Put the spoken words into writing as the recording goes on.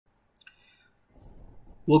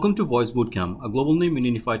Welcome to Voice Bootcamp, a global name in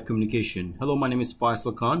unified communication. Hello, my name is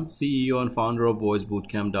Faisal Khan, CEO and founder of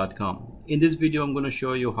voicebootcamp.com. In this video, I'm going to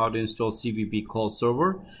show you how to install CVP call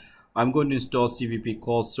server. I'm going to install CVP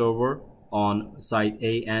call server on site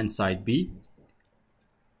A and site B.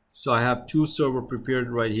 So I have two servers prepared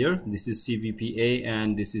right here. This is CVP A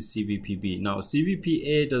and this is CVP B. Now, CVP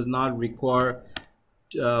A does not require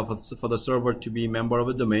for the server to be a member of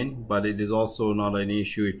a domain, but it is also not an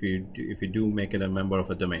issue if you do make it a member of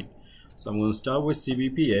a domain. So I'm going to start with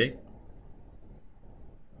CVPA.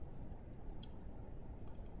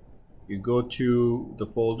 You go to the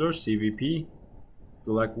folder CVP,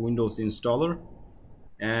 select Windows installer,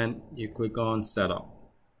 and you click on setup.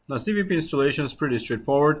 Now CVP installation is pretty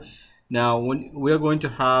straightforward. Now when we are going to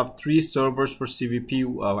have 3 servers for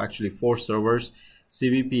CVP, actually 4 servers.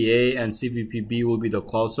 CVPA and CVPB will be the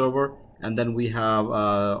call server, and then we have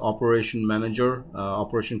operation manager,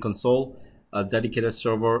 operation console, a dedicated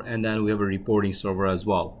server, and then we have a reporting server as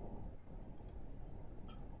well.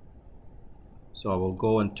 So I will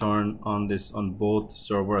go and turn on this on both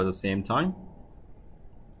server at the same time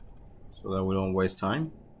so that we don't waste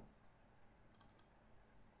time.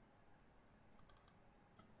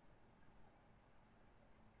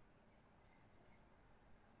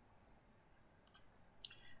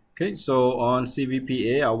 Okay, so on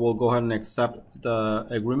CVPA, I will go ahead and accept the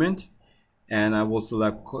agreement, and I will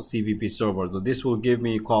select CVP server. So this will give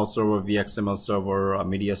me call server, VXML server, a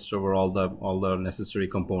media server, all the necessary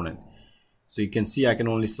component. So you can see I can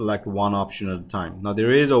only select one option at a time. Now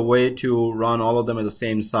there is a way to run all of them at the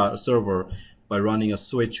same server by running a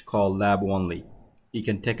switch called lab only. You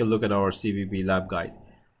can take a look at our CVP lab guide.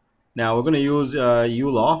 Now we're going to use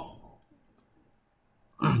ULaw.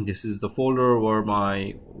 This is the folder where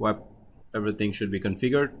my web everything should be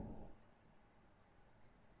configured.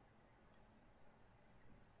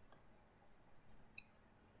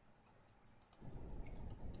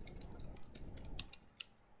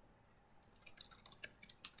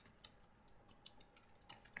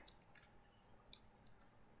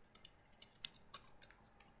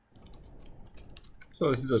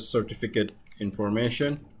 So this is a certificate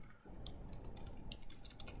information.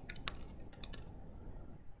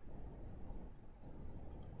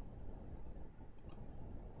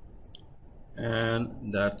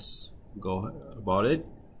 And that's go about it.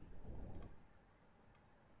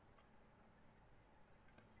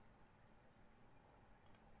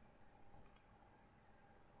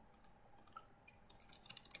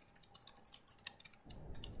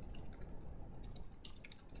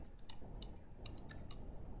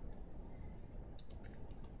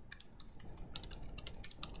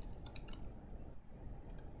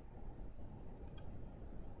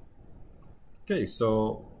 Okay,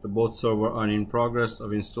 so the both server are in progress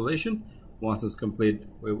of installation. Once it's complete,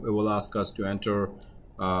 it will ask us to enter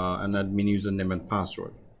an admin username and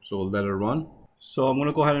password. So we'll let it run. So I'm going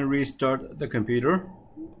to go ahead and restart the computer.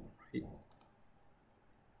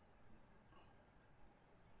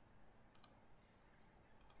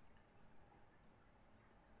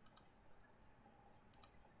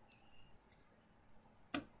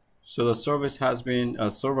 So the server has been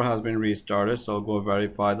restarted. So I'll go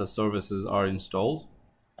verify the services are installed.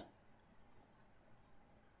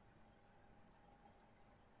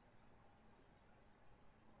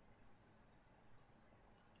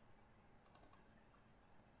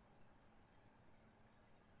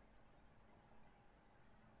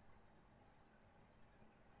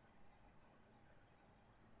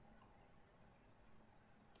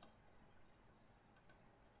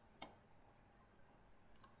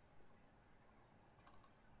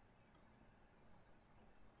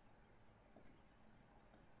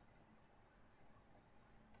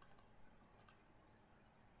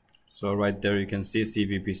 So right there you can see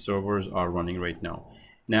CVP servers are running right now.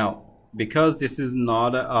 Now because this is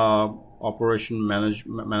not a operation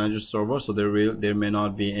manager server, so there may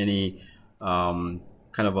not be any kind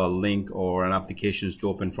of a link or an applications to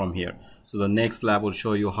open from here. So the next lab will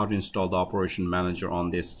show you how to install the operation manager on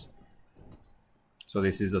this. So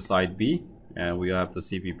this is the site B, and we have the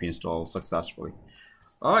CVP installed successfully.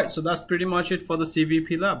 All right, so that's pretty much it for the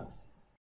CVP lab.